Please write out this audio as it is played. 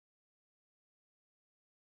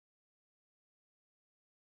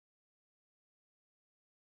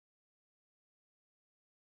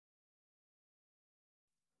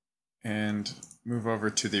and move over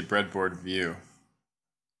to the breadboard view.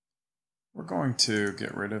 We're going to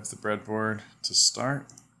get rid of the breadboard to start,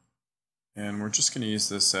 and we're just going to use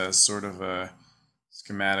this as sort of a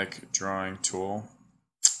schematic drawing tool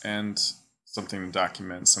and something to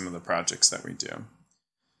document some of the projects that we do.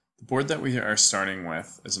 The board that we are starting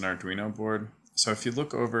with is an Arduino board, so if you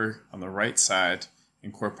look over on the right side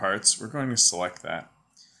in Core Parts, we're going to select that.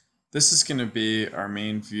 This is going to be our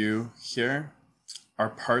main view here. Our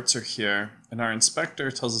parts are here, and our inspector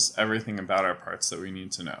tells us everything about our parts that we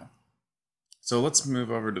need to know. So let's move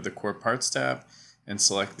over to the Core Parts tab and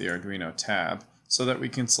select the Arduino tab so that we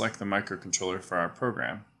can select the microcontroller for our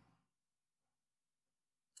program.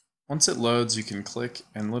 Once it loads, you can click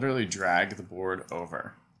and literally drag the board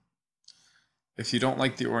over. If you don't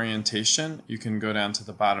like the orientation, you can go down to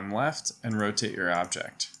the bottom left and rotate your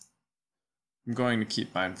object. I'm going to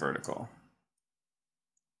keep mine vertical.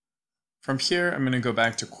 From here, I'm going to go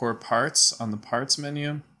back to Core Parts on the Parts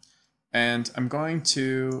menu, and I'm going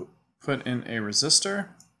to put in a resistor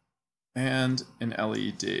and an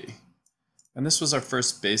LED. And this was our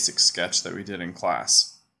first basic sketch that we did in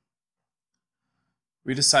class.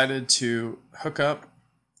 We decided to hook up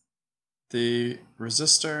the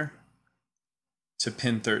resistor to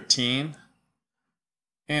pin 13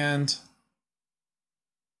 and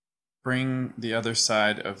bring the other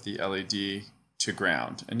side of the LED to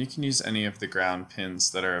ground. And you can use any of the ground pins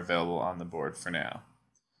that are available on the board for now.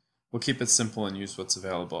 We'll keep it simple and use what's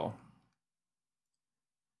available.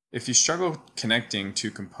 If you struggle connecting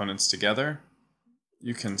two components together,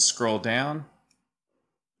 you can scroll down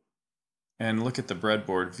and look at the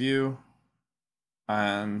breadboard view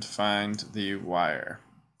and find the wire.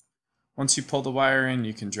 Once you pull the wire in,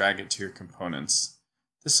 you can drag it to your components.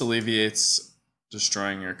 This alleviates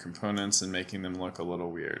destroying your components and making them look a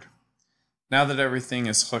little weird. Now that everything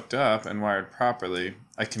is hooked up and wired properly,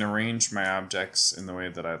 I can arrange my objects in the way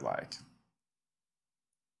that I'd like.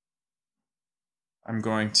 I'm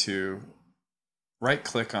going to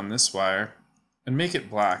right-click on this wire and make it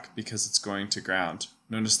black because it's going to ground.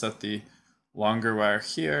 Notice that the longer wire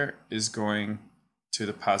here is going to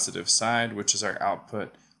the positive side, which is our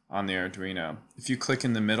output on the Arduino. If you click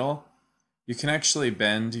in the middle, you can actually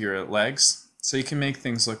bend your legs so you can make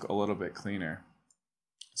things look a little bit cleaner.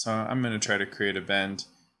 So I'm going to try to create a bend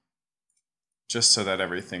just so that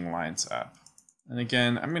everything lines up. And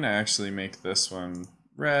again, I'm going to actually make this one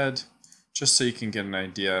red just so you can get an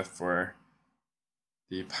idea for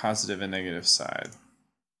the positive and negative side.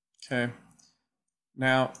 Okay,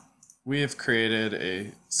 now we have created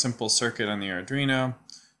a simple circuit on the Arduino.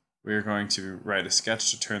 We are going to write a sketch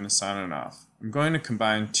to turn this on and off. I'm going to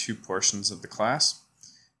combine two portions of the class,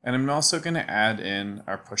 and I'm also going to add in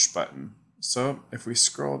our push button. So if we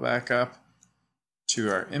scroll back up to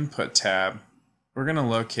our input tab, we're going to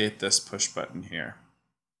locate this push button here.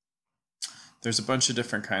 There's a bunch of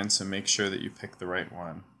different kinds, so make sure that you pick the right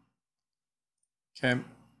one. Okay,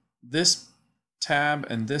 this tab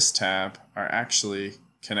and this tab are actually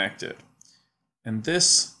connected, and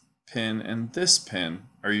this pin and this pin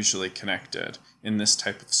are usually connected in this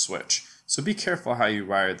type of switch. So be careful how you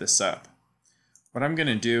wire this up. What I'm going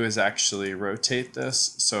to do is actually rotate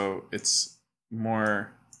this so it's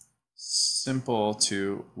more simple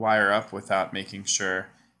to wire up without making sure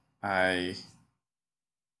I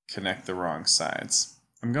connect the wrong sides.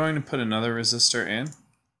 I'm going to put another resistor in,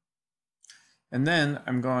 and then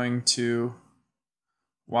I'm going to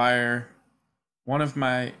wire one of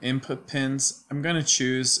my input pins. I'm going to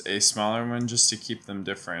choose a smaller one just to keep them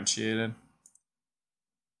differentiated,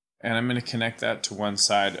 and I'm going to connect that to one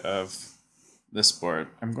side of this board.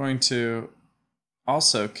 I'm going to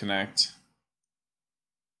also connect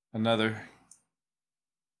another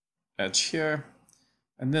edge here,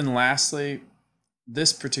 and then lastly,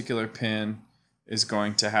 this particular pin is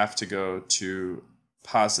going to have to go to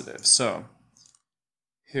positive. So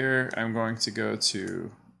here I'm going to go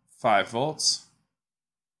to 5 volts,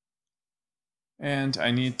 and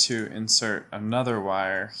I need to insert another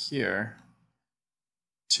wire here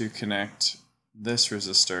to connect this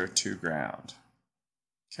resistor to ground.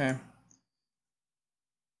 Okay,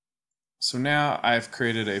 so now I've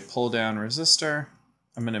created a pull down resistor.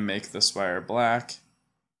 I'm going to make this wire black.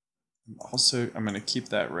 I'm going to keep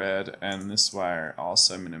that red, and this wire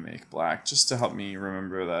also I'm going to make black just to help me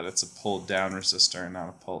remember that it's a pull down resistor and not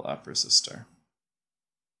a pull up resistor.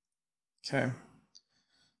 Okay,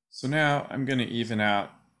 so now I'm going to even out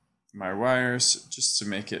my wires just to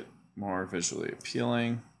make it more visually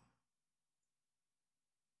appealing.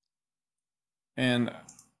 And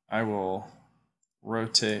I will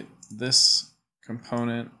rotate this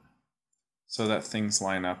component so that things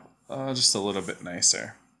line up just a little bit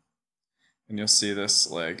nicer. And you'll see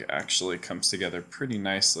this leg actually comes together pretty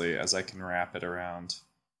nicely as I can wrap it around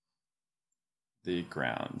the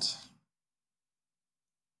ground.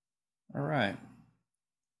 All right.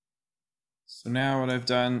 So now what I've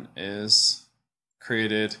done is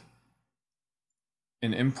created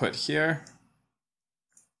an input here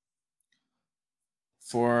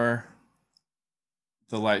for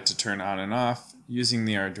the light to turn on and off using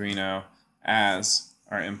the Arduino as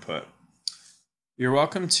our input. You're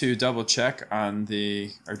welcome to double check on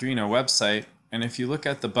the Arduino website, and if you look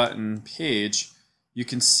at the button page, you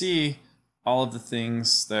can see all of the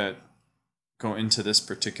things that go into this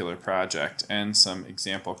particular project and some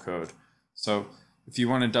example code. So if you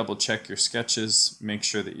want to double check your sketches, make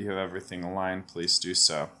sure that you have everything aligned, please do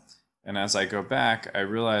so. And as I go back, I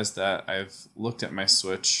realize that I've looked at my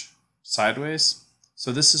switch sideways.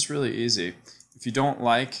 So this is really easy. If you don't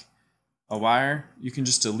like a wire, you can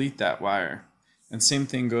just delete that wire. And same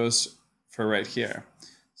thing goes for right here.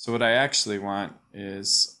 So what I actually want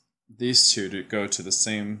is these two to go to the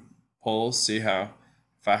same pole. See how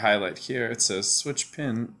if I highlight here, it says switch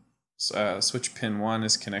pin 1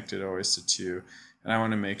 is connected always to 2, and I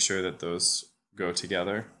want to make sure that those go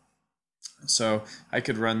together. So I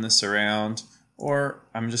could run this around, or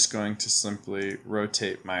I'm just going to simply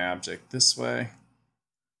rotate my object this way.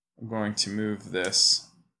 I'm going to move this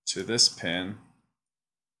to this pin,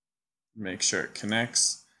 make sure it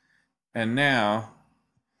connects, and now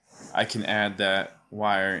I can add that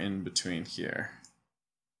wire in between here.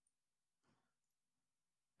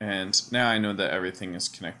 And now I know that everything is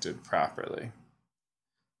connected properly.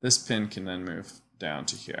 This pin can then move down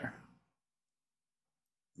to here.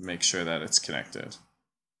 Make sure that it's connected.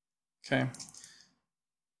 Okay.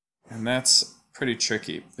 And that's pretty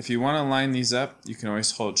tricky. If you want to line these up, you can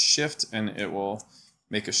always hold Shift and it will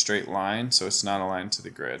make a straight line so it's not aligned to the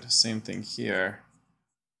grid. Same thing here.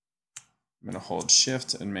 I'm going to hold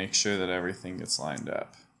Shift and make sure that everything gets lined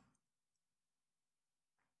up.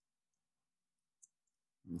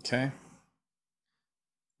 Okay,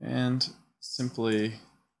 and simply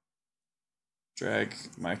drag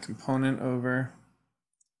my component over,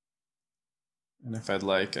 and if I'd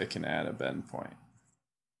like, I can add a bend point.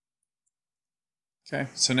 Okay,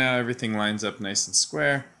 so now everything lines up nice and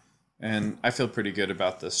square, and I feel pretty good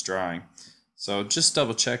about this drawing. So just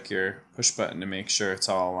double check your push button to make sure it's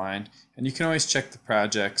all aligned, and you can always check the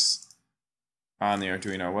projects on the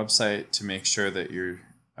Arduino website to make sure that you're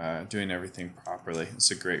doing everything properly. It's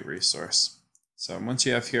a great resource. So once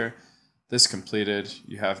you have here this completed,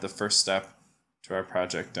 you have the first step to our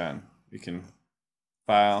project done. You can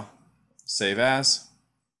file, save as,